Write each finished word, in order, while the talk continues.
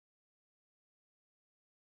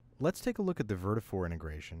let's take a look at the Vertafore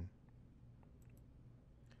integration.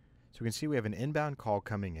 So we can see we have an inbound call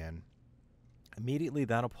coming in. Immediately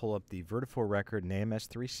that'll pull up the Vertafore record in AMS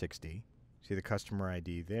 360. See the customer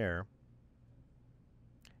ID there.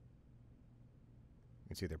 You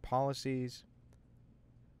can see their policies.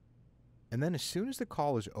 And then as soon as the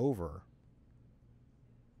call is over,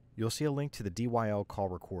 you'll see a link to the DYL call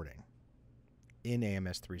recording in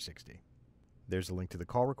AMS 360. There's a link to the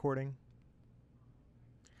call recording.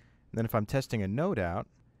 And then if I'm testing a note out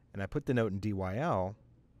and I put the note in DYL,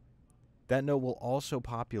 that note will also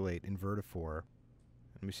populate in Vertafore.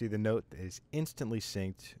 And we see the note is instantly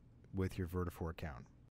synced with your Vertafore account.